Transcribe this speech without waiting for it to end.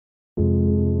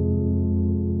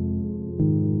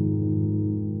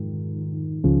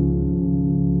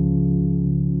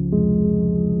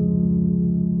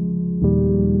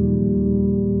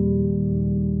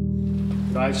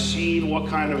I've seen what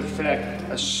kind of effect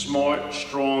a smart,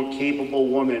 strong, capable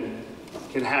woman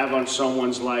can have on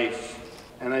someone's life.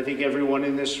 And I think everyone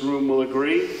in this room will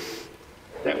agree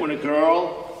that when a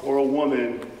girl or a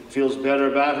woman feels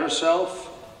better about herself,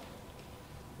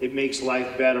 it makes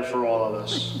life better for all of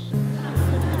us.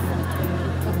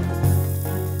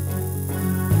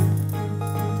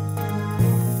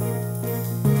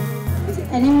 Is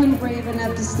anyone brave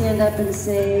enough to stand up and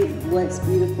say what's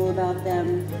beautiful about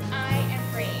them? I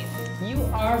am brave. You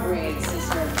are brave,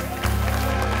 sister.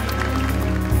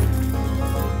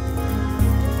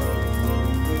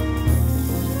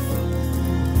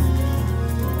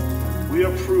 We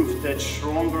are proof that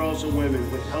strong girls and women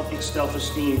with healthy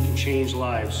self-esteem can change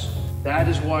lives. That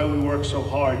is why we work so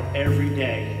hard every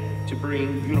day to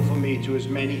bring Beautiful Me to as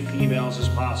many females as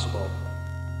possible.